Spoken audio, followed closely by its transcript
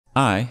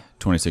I,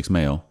 26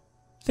 male,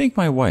 think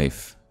my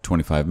wife,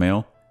 25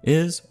 male,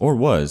 is or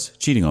was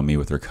cheating on me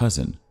with her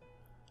cousin.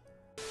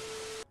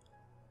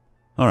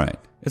 Alright,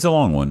 it's a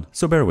long one,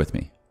 so bear with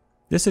me.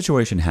 This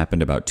situation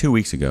happened about 2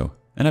 weeks ago,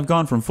 and I've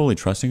gone from fully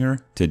trusting her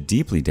to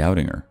deeply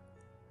doubting her.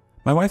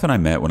 My wife and I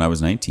met when I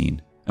was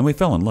 19, and we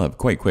fell in love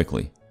quite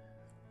quickly.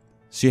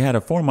 She had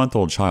a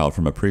 4-month-old child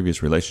from a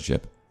previous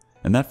relationship,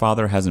 and that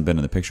father hasn't been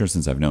in the picture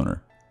since I've known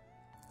her.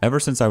 Ever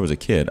since I was a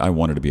kid, I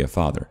wanted to be a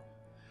father.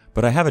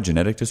 But I have a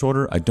genetic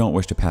disorder I don't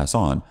wish to pass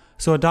on,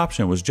 so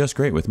adoption was just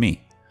great with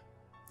me.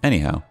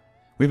 Anyhow,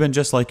 we've been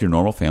just like your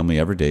normal family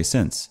every day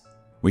since.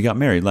 We got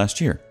married last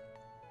year.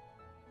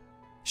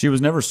 She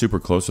was never super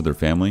close with her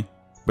family,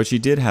 but she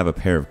did have a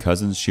pair of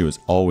cousins she was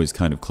always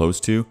kind of close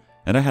to,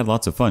 and I had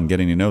lots of fun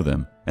getting to know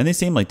them, and they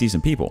seemed like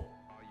decent people.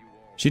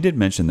 She did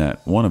mention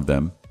that one of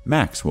them,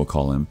 Max we'll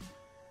call him,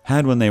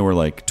 had when they were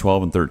like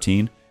 12 and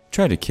 13,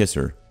 tried to kiss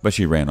her, but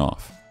she ran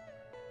off.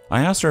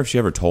 I asked her if she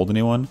ever told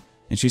anyone,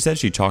 and she said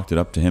she chalked it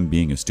up to him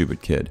being a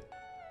stupid kid.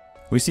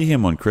 We see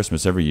him on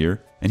Christmas every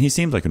year, and he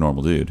seems like a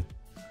normal dude.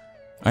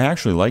 I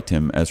actually liked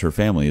him as her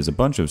family is a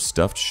bunch of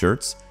stuffed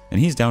shirts,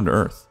 and he's down to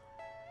earth.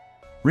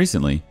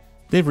 Recently,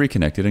 they've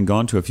reconnected and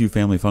gone to a few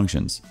family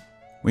functions.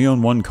 We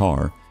own one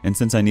car, and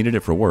since I needed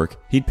it for work,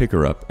 he'd pick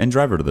her up and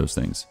drive her to those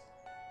things.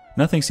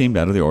 Nothing seemed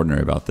out of the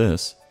ordinary about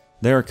this.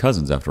 They are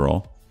cousins after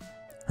all.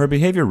 Her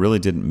behavior really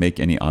didn't make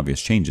any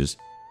obvious changes.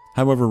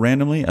 However,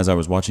 randomly, as I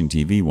was watching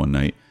TV one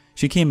night,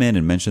 she came in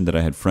and mentioned that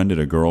I had friended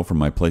a girl from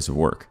my place of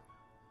work.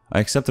 I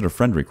accepted a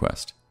friend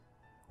request.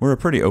 We're a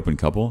pretty open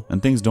couple,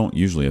 and things don't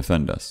usually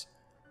offend us.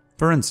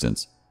 For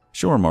instance,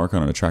 she'll remark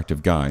on an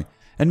attractive guy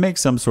and make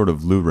some sort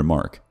of lewd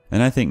remark,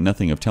 and I think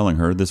nothing of telling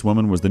her this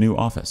woman was the new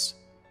office.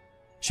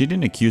 She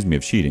didn't accuse me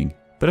of cheating,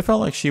 but it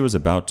felt like she was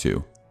about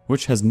to,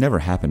 which has never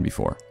happened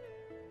before.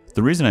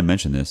 The reason I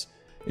mention this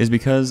is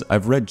because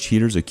I've read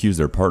cheaters accuse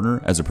their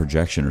partner as a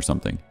projection or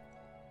something.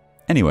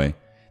 Anyway,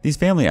 these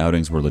family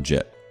outings were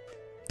legit.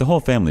 The whole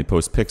family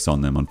posts pics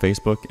on them on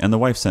Facebook, and the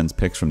wife sends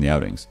pics from the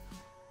outings.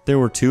 There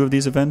were 2 of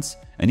these events,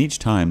 and each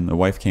time the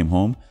wife came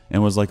home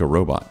and was like a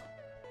robot.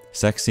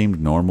 Sex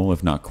seemed normal,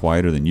 if not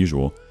quieter than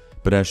usual,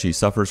 but as she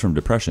suffers from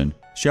depression,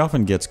 she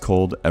often gets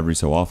cold every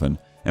so often,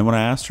 and when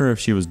I asked her if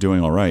she was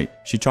doing alright,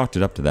 she chalked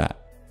it up to that.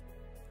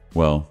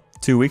 Well,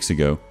 2 weeks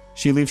ago,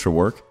 she leaves for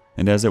work,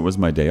 and as it was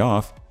my day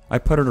off, I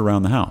puttered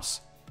around the house,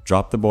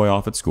 dropped the boy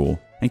off at school,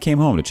 and came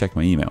home to check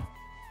my email.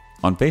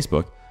 On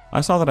Facebook,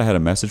 I saw that I had a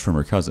message from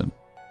her cousin.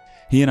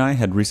 He and I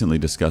had recently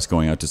discussed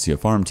going out to see a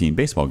farm team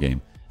baseball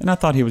game, and I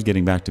thought he was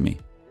getting back to me.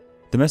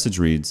 The message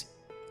reads,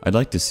 "I'd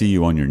like to see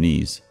you on your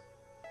knees."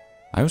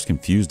 I was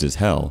confused as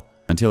hell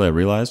until I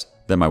realized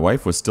that my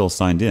wife was still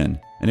signed in,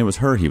 and it was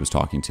her he was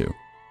talking to.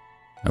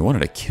 I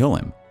wanted to kill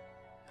him.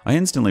 I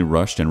instantly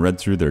rushed and read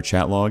through their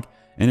chat log,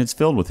 and it's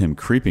filled with him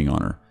creeping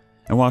on her.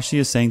 And while she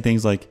is saying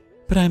things like,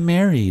 "But I'm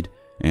married,"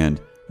 and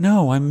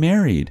 "No, I'm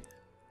married,"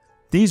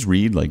 these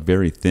read like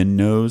very thin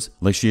no's,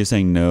 like she is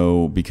saying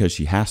no because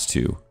she has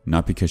to,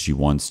 not because she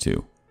wants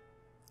to.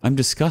 I'm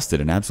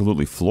disgusted and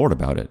absolutely floored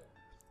about it.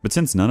 But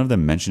since none of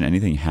them mention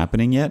anything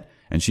happening yet,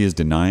 and she is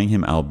denying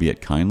him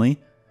albeit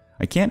kindly,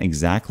 I can't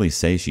exactly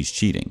say she's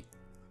cheating.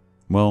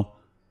 Well,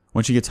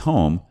 when she gets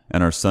home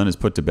and our son is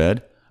put to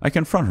bed, I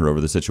confront her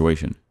over the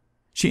situation.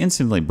 She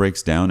instantly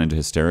breaks down into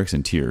hysterics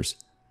and tears,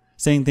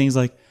 saying things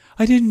like,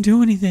 "I didn't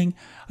do anything.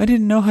 I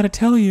didn't know how to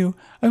tell you.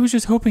 I was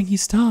just hoping he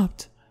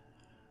stopped."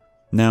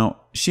 Now,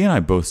 she and I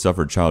both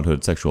suffered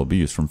childhood sexual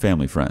abuse from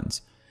family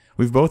friends.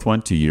 We've both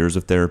went to years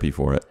of therapy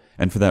for it,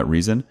 and for that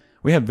reason,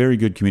 we have very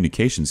good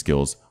communication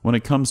skills when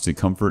it comes to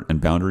comfort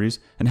and boundaries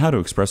and how to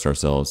express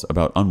ourselves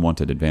about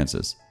unwanted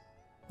advances.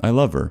 I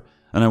love her,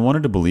 and I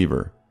wanted to believe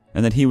her,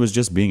 and that he was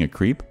just being a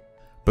creep,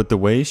 but the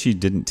way she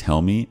didn't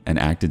tell me and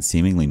acted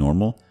seemingly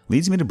normal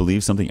leads me to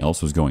believe something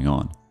else was going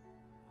on.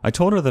 I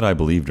told her that I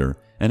believed her,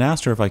 and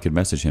asked her if I could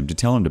message him to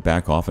tell him to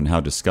back off and how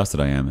disgusted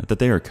I am that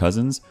they are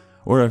cousins,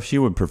 or if she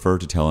would prefer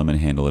to tell him and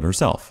handle it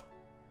herself.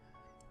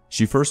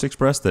 She first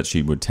expressed that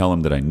she would tell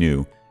him that I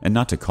knew, and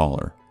not to call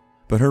her,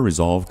 but her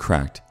resolve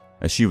cracked,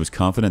 as she was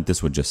confident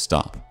this would just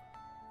stop.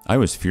 I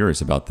was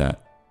furious about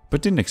that,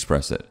 but didn't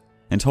express it,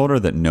 and told her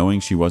that knowing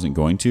she wasn't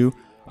going to,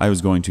 I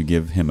was going to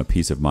give him a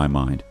piece of my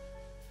mind.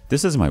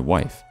 This is my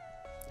wife.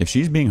 If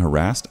she's being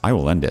harassed, I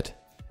will end it.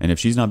 And if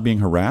she's not being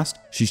harassed,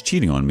 she's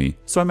cheating on me,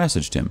 so I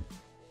messaged him.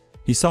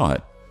 He saw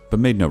it, but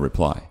made no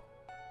reply.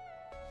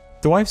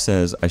 The wife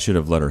says I should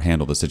have let her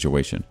handle the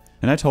situation,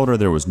 and I told her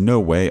there was no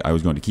way I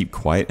was going to keep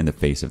quiet in the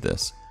face of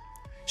this.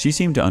 She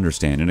seemed to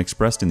understand and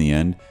expressed in the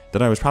end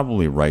that I was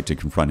probably right to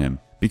confront him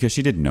because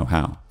she didn't know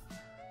how.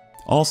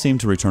 All seemed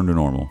to return to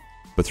normal,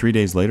 but 3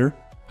 days later,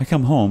 I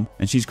come home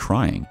and she's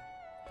crying.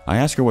 I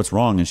ask her what's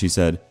wrong and she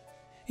said,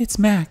 "It's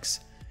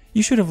Max.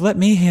 You should have let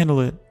me handle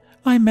it.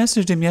 I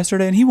messaged him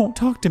yesterday and he won't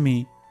talk to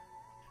me."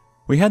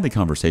 We had the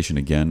conversation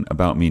again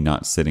about me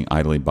not sitting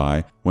idly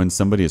by when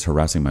somebody is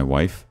harassing my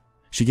wife.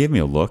 She gave me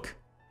a look.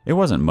 It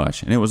wasn't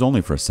much and it was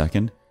only for a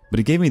second, but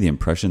it gave me the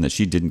impression that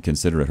she didn't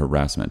consider it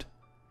harassment.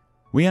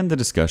 We end the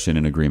discussion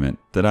in agreement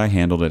that I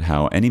handled it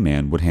how any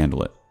man would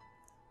handle it.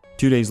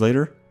 2 days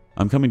later,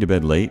 I'm coming to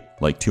bed late,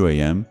 like 2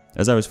 a.m.,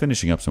 as I was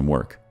finishing up some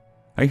work.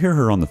 I hear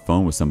her on the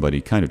phone with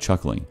somebody kind of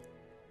chuckling.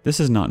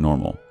 This is not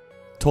normal.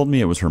 Told me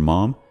it was her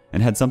mom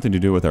and had something to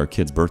do with our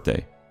kid's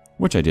birthday,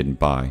 which I didn't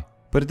buy.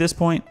 But at this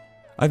point,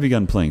 I've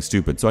begun playing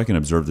stupid so I can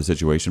observe the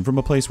situation from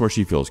a place where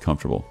she feels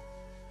comfortable.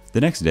 The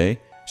next day,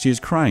 she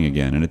is crying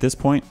again, and at this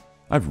point,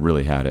 I've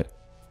really had it.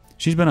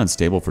 She's been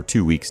unstable for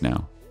 2 weeks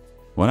now.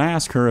 When I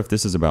ask her if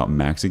this is about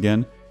Max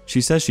again, she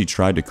says she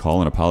tried to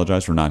call and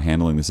apologize for not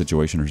handling the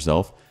situation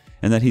herself,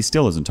 and that he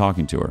still isn't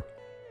talking to her.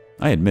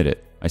 I admit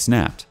it, I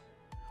snapped.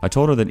 I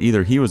told her that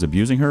either he was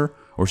abusing her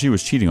or she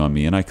was cheating on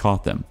me, and I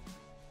caught them.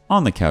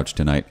 On the couch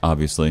tonight,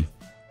 obviously.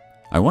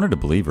 I wanted to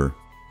believe her,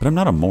 but I'm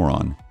not a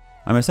moron.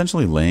 I'm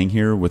essentially laying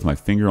here with my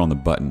finger on the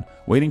button,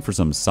 waiting for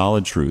some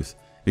solid truth,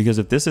 because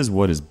if this is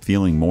what is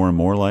feeling more and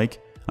more like,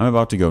 I'm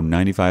about to go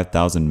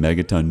 95,000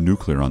 megaton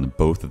nuclear on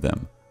both of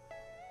them.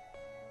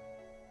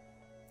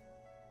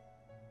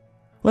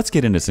 Let's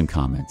get into some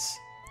comments.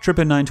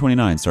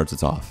 Trippin929 starts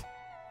us off.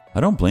 I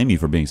don't blame you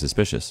for being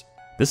suspicious.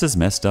 This is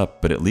messed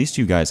up, but at least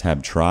you guys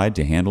have tried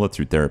to handle it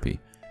through therapy.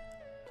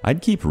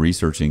 I'd keep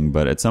researching,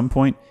 but at some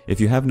point, if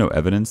you have no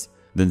evidence,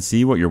 then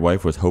see what your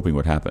wife was hoping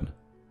would happen.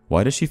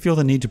 Why does she feel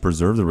the need to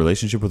preserve the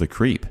relationship with a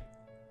creep?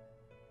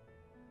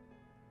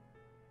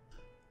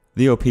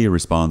 The OP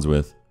responds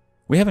with,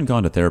 we haven't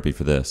gone to therapy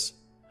for this.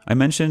 I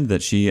mentioned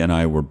that she and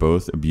I were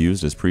both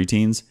abused as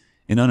preteens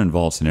in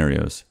uninvolved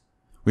scenarios.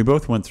 We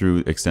both went through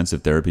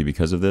extensive therapy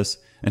because of this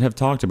and have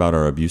talked about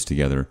our abuse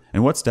together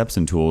and what steps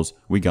and tools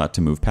we got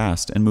to move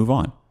past and move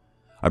on.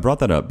 I brought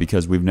that up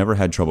because we've never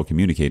had trouble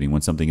communicating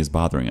when something is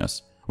bothering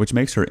us, which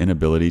makes her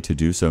inability to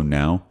do so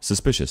now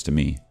suspicious to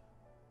me.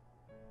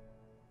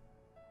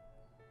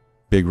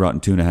 Big Rotten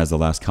Tuna has the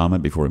last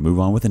comment before we move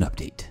on with an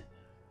update.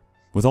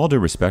 With all due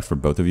respect for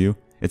both of you,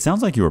 it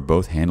sounds like you are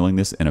both handling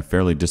this in a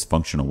fairly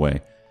dysfunctional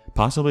way,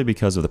 possibly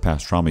because of the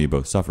past trauma you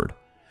both suffered.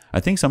 I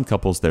think some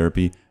couples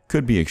therapy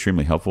could be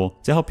extremely helpful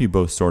to help you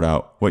both sort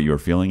out what you are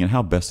feeling and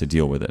how best to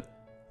deal with it.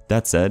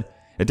 That said,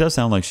 it does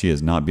sound like she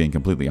is not being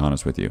completely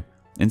honest with you.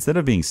 Instead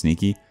of being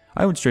sneaky,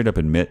 I would straight up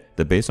admit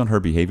that based on her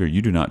behavior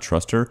you do not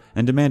trust her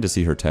and demand to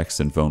see her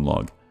texts and phone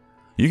log.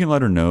 You can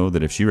let her know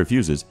that if she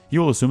refuses, you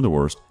will assume the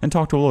worst and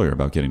talk to a lawyer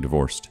about getting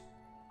divorced.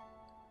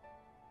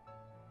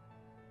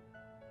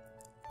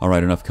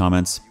 Alright, enough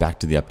comments, back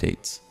to the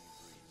updates.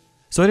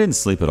 So I didn't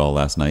sleep at all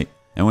last night,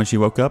 and when she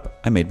woke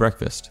up, I made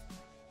breakfast.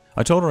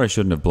 I told her I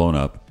shouldn't have blown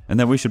up, and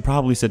that we should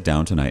probably sit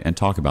down tonight and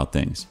talk about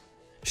things.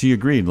 She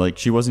agreed like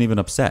she wasn't even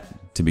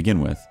upset, to begin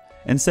with,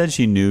 and said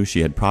she knew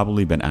she had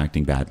probably been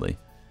acting badly.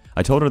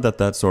 I told her that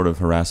that sort of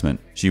harassment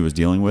she was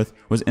dealing with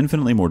was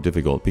infinitely more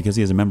difficult because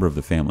he is a member of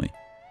the family.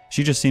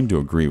 She just seemed to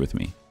agree with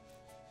me.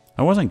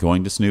 I wasn't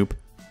going to snoop,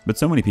 but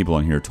so many people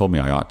on here told me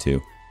I ought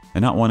to,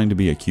 and not wanting to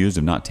be accused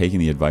of not taking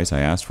the advice I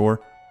asked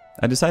for,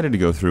 I decided to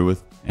go through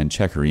with and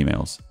check her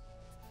emails.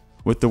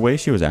 With the way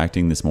she was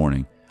acting this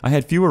morning, I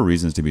had fewer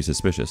reasons to be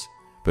suspicious,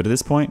 but at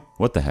this point,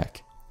 what the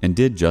heck, and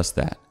did just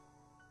that.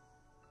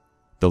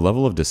 The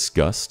level of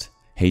disgust,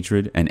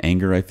 hatred, and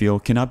anger I feel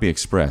cannot be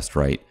expressed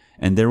right,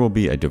 and there will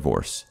be a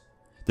divorce.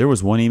 There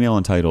was one email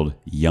entitled,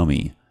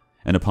 Yummy,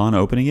 and upon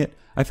opening it,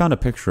 I found a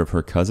picture of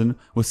her cousin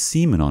with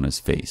semen on his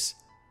face.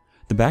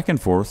 The back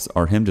and forths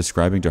are him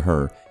describing to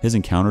her his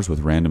encounters with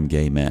random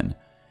gay men.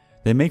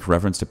 They make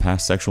reference to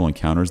past sexual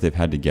encounters they've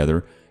had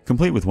together,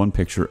 complete with one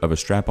picture of a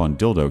strap-on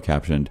dildo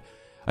captioned,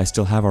 I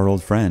still have our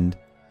old friend.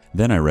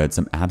 Then I read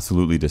some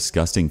absolutely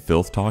disgusting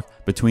filth talk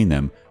between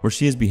them where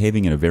she is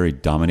behaving in a very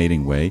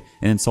dominating way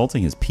and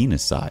insulting his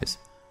penis size.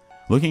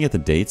 Looking at the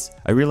dates,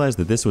 I realized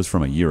that this was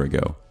from a year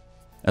ago.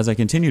 As I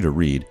continue to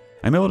read,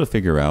 I'm able to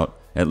figure out,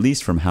 at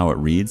least from how it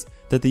reads,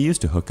 that they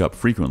used to hook up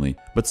frequently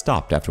but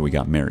stopped after we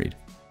got married.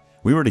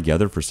 We were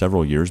together for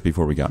several years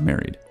before we got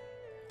married.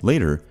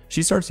 Later,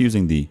 she starts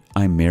using the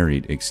I'm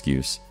married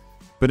excuse,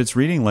 but it's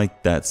reading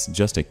like that's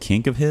just a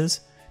kink of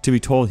his to be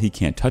told he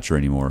can't touch her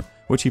anymore,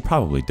 which he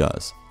probably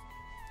does.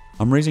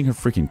 I'm raising her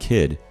freaking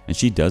kid, and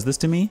she does this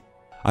to me?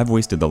 I've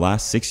wasted the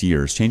last 6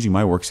 years changing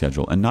my work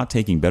schedule and not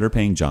taking better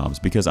paying jobs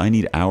because I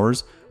need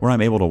hours where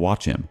I'm able to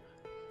watch him.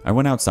 I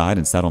went outside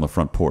and sat on the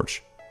front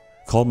porch,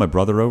 called my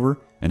brother over,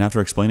 and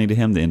after explaining to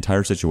him the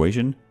entire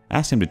situation,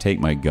 asked him to take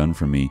my gun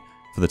from me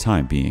for the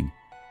time being.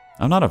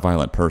 I'm not a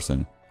violent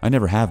person, I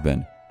never have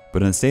been,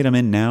 but in the state I'm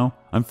in now,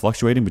 I'm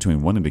fluctuating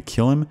between wanting to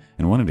kill him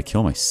and wanting to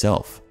kill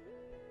myself.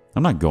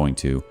 I'm not going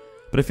to,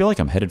 but I feel like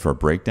I'm headed for a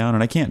breakdown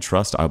and I can't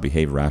trust I'll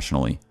behave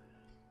rationally.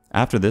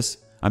 After this,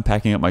 I'm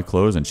packing up my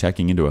clothes and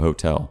checking into a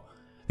hotel.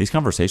 These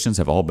conversations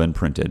have all been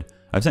printed.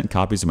 I've sent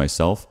copies to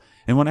myself,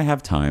 and when I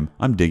have time,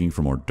 I'm digging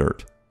for more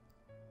dirt.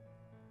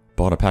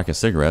 Bought a pack of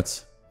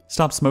cigarettes.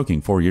 Stopped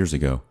smoking 4 years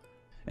ago.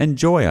 And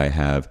joy I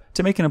have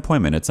to make an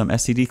appointment at some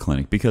STD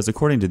clinic because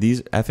according to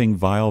these effing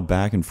vile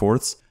back and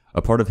forths,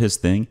 a part of his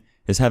thing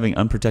is having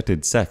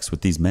unprotected sex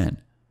with these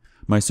men.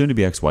 My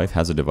soon-to-be ex-wife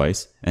has a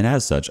device, and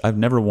as such, I've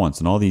never once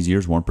in all these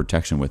years worn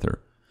protection with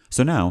her.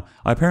 So now,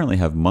 I apparently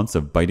have months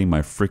of biting my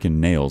freaking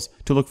nails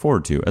to look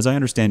forward to, as I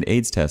understand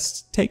AIDS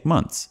tests take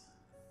months.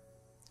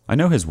 I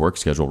know his work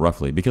schedule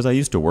roughly because I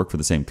used to work for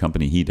the same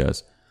company he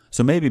does,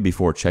 so maybe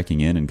before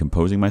checking in and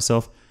composing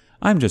myself,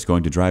 I'm just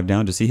going to drive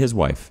down to see his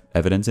wife,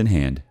 evidence in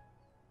hand.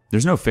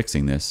 There's no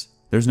fixing this.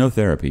 There's no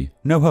therapy,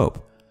 no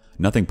hope,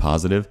 nothing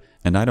positive,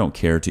 and I don't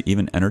care to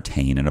even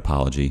entertain an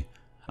apology.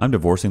 I'm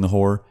divorcing the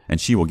whore, and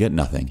she will get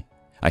nothing.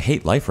 I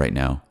hate life right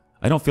now.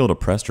 I don't feel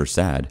depressed or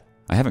sad.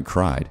 I haven't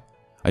cried.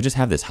 I just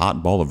have this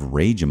hot ball of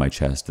rage in my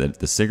chest that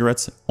the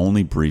cigarettes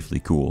only briefly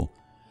cool.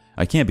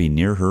 I can't be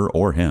near her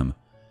or him.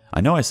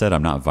 I know I said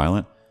I'm not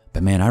violent,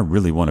 but man, I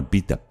really want to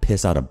beat the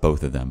piss out of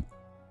both of them.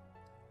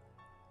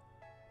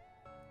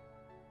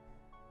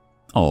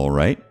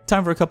 Alright,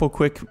 time for a couple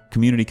quick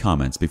community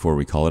comments before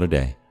we call it a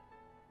day.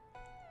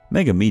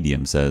 Mega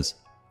Medium says,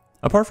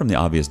 apart from the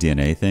obvious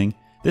DNA thing,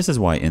 this is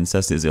why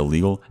incest is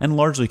illegal and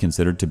largely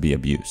considered to be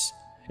abuse.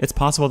 It's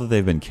possible that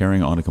they've been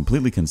carrying on a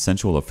completely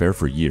consensual affair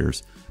for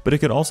years, but it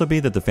could also be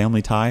that the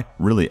family tie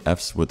really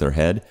F's with their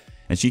head,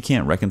 and she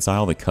can't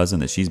reconcile the cousin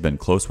that she's been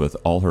close with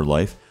all her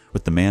life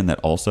with the man that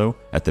also,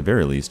 at the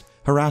very least,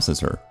 harasses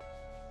her.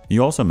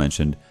 You also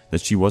mentioned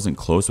that she wasn't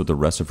close with the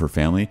rest of her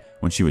family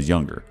when she was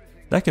younger.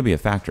 That could be a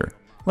factor,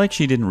 like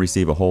she didn't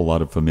receive a whole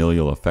lot of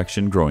familial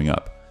affection growing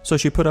up, so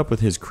she put up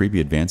with his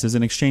creepy advances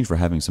in exchange for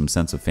having some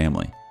sense of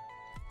family.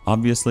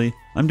 Obviously,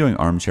 I'm doing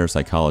armchair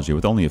psychology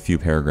with only a few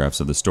paragraphs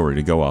of the story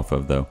to go off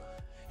of though.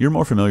 You're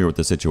more familiar with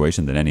the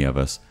situation than any of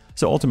us,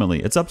 so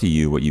ultimately it's up to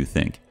you what you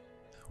think.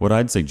 What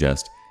I'd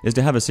suggest is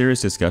to have a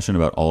serious discussion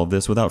about all of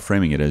this without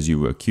framing it as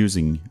you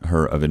accusing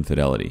her of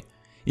infidelity,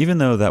 even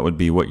though that would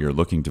be what you're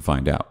looking to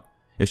find out.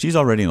 If she's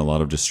already in a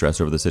lot of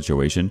distress over the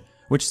situation,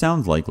 which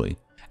sounds likely,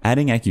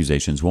 adding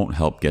accusations won't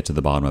help get to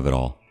the bottom of it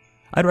all.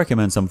 I'd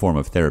recommend some form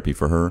of therapy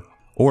for her,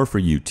 or for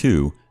you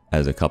too,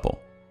 as a couple.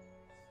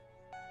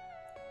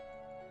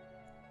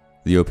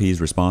 The OP's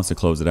response to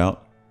close it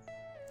out?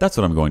 That's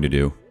what I'm going to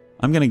do.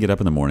 I'm going to get up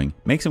in the morning,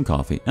 make some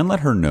coffee, and let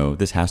her know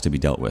this has to be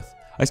dealt with.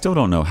 I still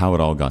don't know how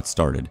it all got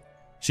started.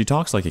 She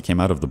talks like it came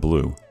out of the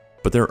blue,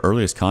 but their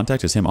earliest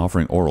contact is him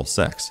offering oral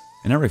sex,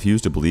 and I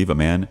refuse to believe a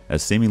man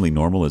as seemingly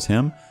normal as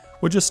him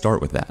would just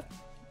start with that.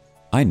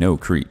 I know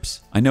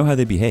creeps. I know how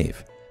they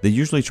behave. They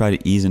usually try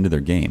to ease into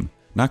their game,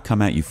 not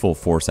come at you full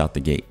force out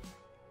the gate.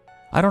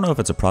 I don't know if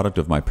it's a product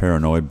of my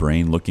paranoid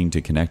brain looking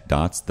to connect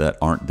dots that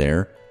aren't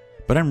there,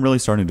 but I'm really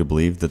starting to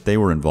believe that they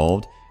were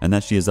involved and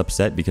that she is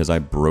upset because I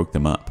broke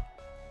them up.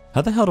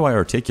 How the hell do I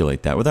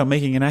articulate that without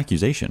making an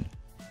accusation?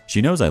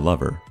 She knows I love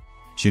her.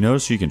 She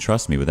knows she can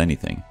trust me with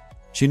anything.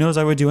 She knows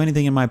I would do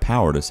anything in my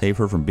power to save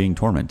her from being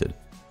tormented.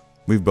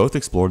 We've both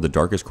explored the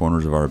darkest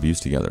corners of our abuse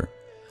together.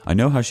 I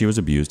know how she was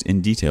abused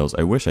in details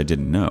I wish I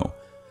didn't know,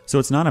 so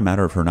it's not a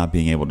matter of her not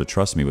being able to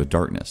trust me with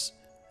darkness.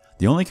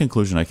 The only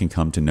conclusion I can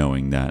come to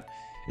knowing that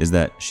is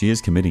that she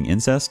is committing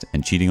incest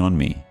and cheating on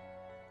me.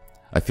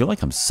 I feel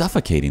like I'm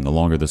suffocating the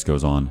longer this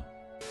goes on.